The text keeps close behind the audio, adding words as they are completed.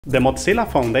The Mozilla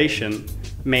Foundation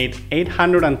made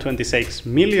 $826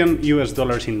 million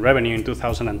in revenue in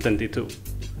 2022.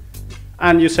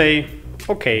 And you say,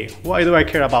 okay, why do I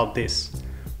care about this?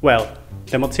 Well,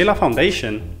 the Mozilla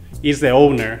Foundation is the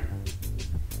owner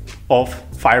of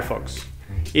Firefox.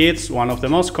 It's one of the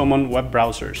most common web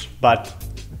browsers, but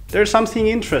there's something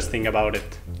interesting about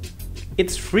it.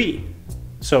 It's free.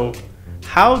 So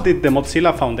how did the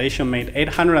Mozilla Foundation make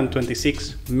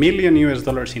 $826 million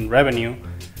in revenue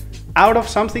out of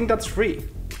something that's free,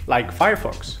 like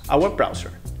Firefox, a web browser?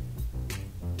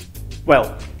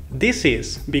 Well, this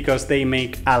is because they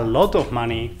make a lot of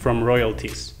money from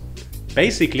royalties.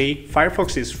 Basically,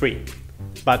 Firefox is free,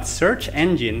 but search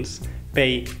engines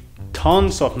pay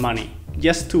tons of money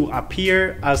just to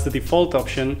appear as the default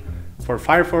option for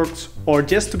Firefox or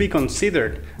just to be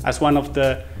considered as one of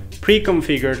the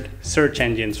pre-configured search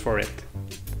engines for it.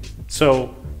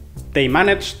 So they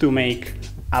managed to make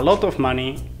a lot of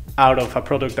money out of a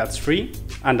product that's free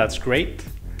and that's great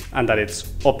and that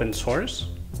it's open source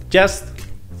just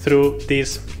through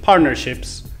these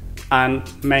partnerships and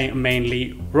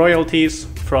mainly royalties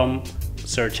from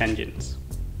search engines.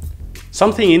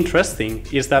 Something interesting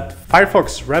is that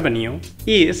Firefox revenue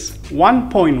is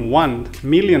 $1.1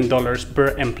 million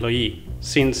per employee,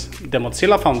 since the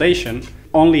Mozilla Foundation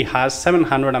only has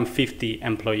 750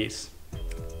 employees.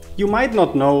 You might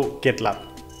not know GitLab,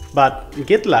 but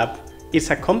GitLab is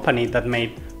a company that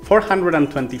made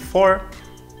 $424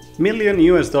 million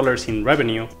in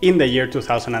revenue in the year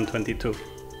 2022.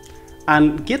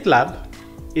 And GitLab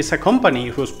is a company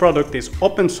whose product is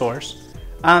open source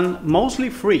and mostly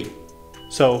free.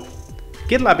 So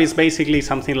GitLab is basically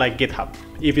something like GitHub.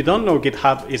 If you don't know,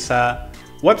 GitHub is a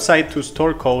website to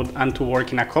store code and to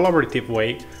work in a collaborative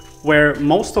way where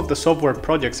most of the software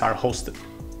projects are hosted.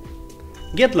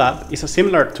 GitLab is a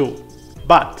similar tool,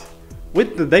 but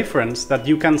with the difference that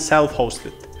you can self-host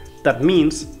it. That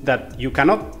means that you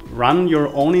cannot run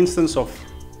your own instance of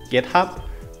GitHub,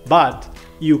 but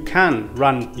you can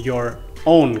run your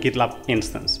own GitLab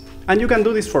instance. And you can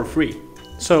do this for free.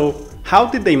 So how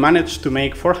did they manage to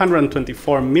make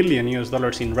 $424 million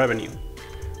in revenue?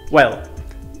 Well,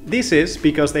 this is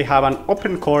because they have an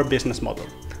open core business model.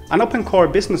 An open core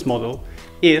business model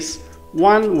is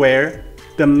one where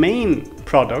the main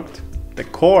product, the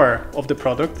core of the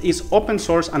product, is open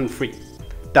source and free.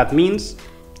 That means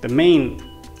the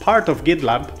main part of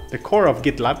GitLab, the core of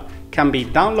GitLab, can be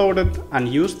downloaded and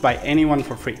used by anyone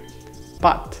for free.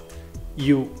 But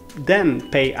you then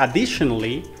pay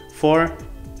additionally for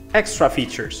extra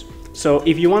features. So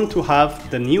if you want to have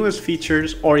the newest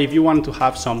features or if you want to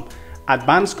have some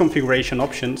advanced configuration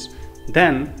options,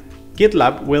 then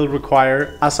GitLab will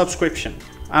require a subscription,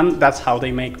 and that's how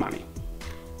they make money.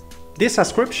 This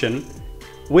subscription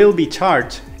will be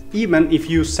charged even if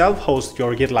you self-host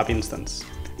your GitLab instance.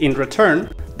 In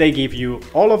return, they give you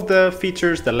all of the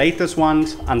features, the latest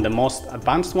ones and the most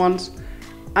advanced ones,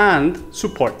 and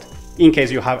support. In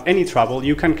case you have any trouble,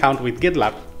 you can count with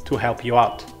GitLab to help you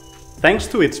out. Thanks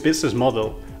to its business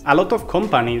model, a lot of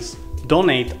companies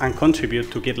donate and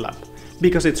contribute to GitLab.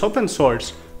 Because it's open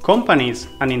source, companies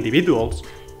and individuals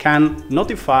can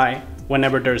notify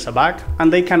whenever there's a bug,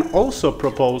 and they can also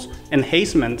propose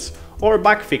enhancements or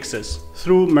bug fixes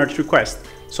through merge request.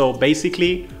 So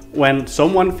basically, when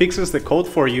someone fixes the code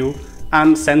for you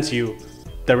and sends you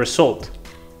the result.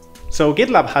 So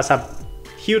GitLab has a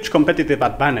huge competitive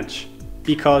advantage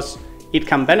because it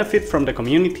can benefit from the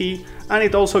community, and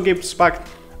it also gives back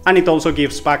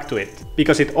to it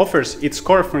because it offers its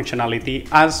core functionality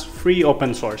as free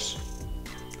open source.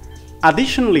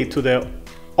 Additionally to the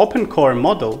open core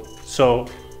model, so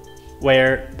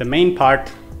where the main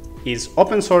part is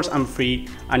open source and free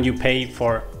and you pay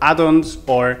for add-ons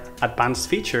or advanced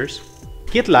features,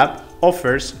 GitLab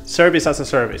offers service as a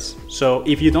service. So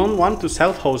if you don't want to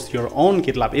self-host your own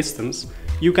GitLab instance,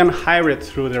 you can hire it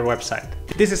through their website.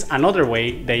 This is another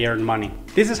way they earn money.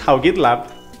 This is how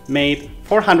GitLab made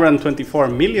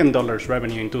 $424 million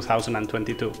revenue in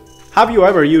 2022. Have you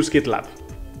ever used GitLab?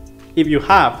 If you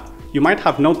have, you might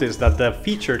have noticed that the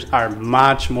features are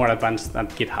much more advanced than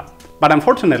GitHub. But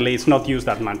unfortunately, it's not used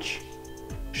that much.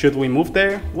 Should we move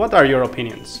there? What are your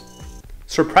opinions?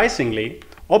 Surprisingly,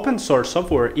 open source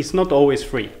software is not always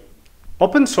free.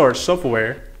 Open source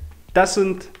software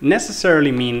doesn't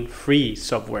necessarily mean free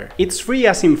software. It's free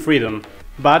as in freedom,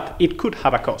 but it could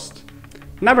have a cost.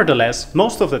 Nevertheless,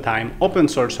 most of the time, open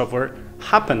source software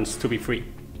happens to be free.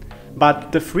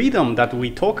 But the freedom that we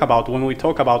talk about when we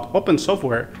talk about open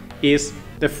software is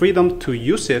the freedom to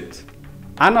use it,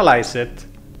 analyze it,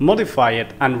 modify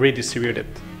it, and redistribute it.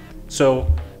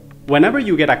 So whenever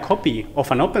you get a copy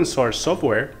of an open source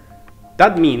software,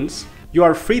 That means you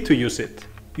are free to use it.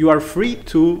 You are free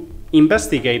to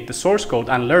investigate the source code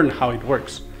and learn how it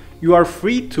works. You are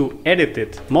free to edit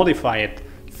it, modify it,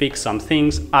 fix some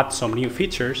things, add some new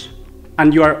features,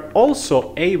 and you are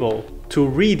also able to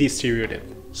redistribute it.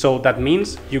 So that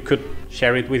means you could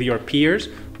share it with your peers,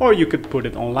 or you could put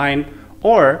it online,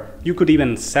 or you could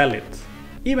even sell it,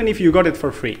 even if you got it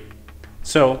for free.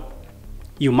 So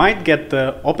you might get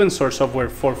the open source software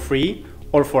for free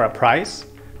or for a price,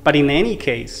 but in any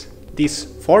case, these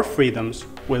 4 freedoms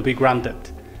will be granted.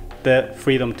 The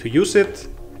freedom to use it,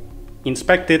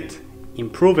 inspect it,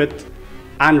 improve it,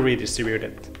 and redistribute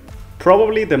it.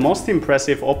 Probably the most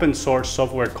impressive open source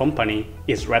software company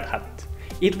is Red Hat.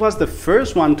 It was the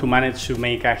first one to manage to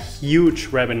make a huge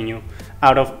revenue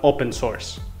out of open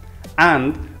source.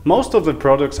 And most of the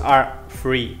products are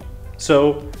free.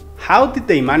 So how did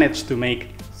they manage to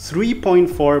make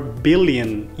 $3.4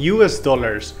 billion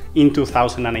in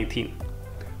 2018?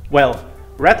 Well,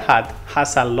 Red Hat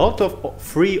has a lot of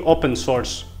free open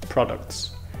source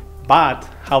products, but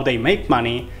how they make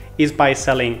money is by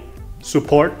selling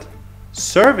support,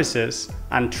 services,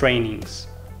 and trainings.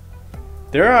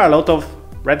 There are a lot of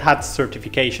Red Hat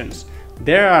certifications.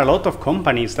 There are a lot of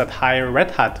companies that hire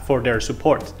Red Hat for their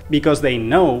support because they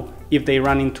know if they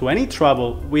run into any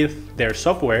trouble with their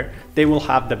software, they will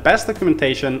have the best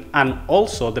documentation and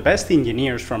also the best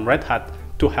engineers from Red Hat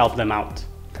to help them out.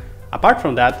 Apart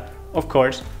from that, of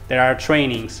course, there are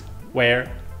trainings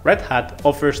where Red Hat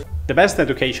offers the best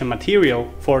education material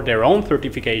for their own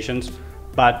certifications,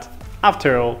 but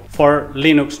after all, for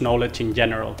Linux knowledge in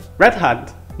general. Red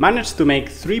Hat managed to make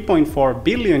 $3.4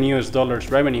 billion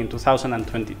revenue in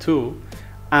 2022,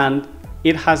 and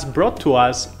it has brought to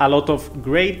us a lot of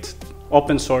great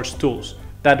open source tools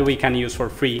that we can use for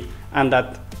free and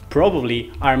that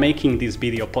probably are making this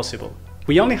video possible.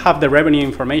 We only have the revenue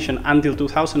information until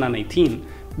 2018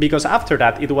 because after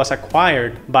that it was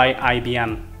acquired by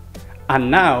IBM, and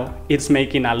now it's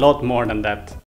making a lot more than that.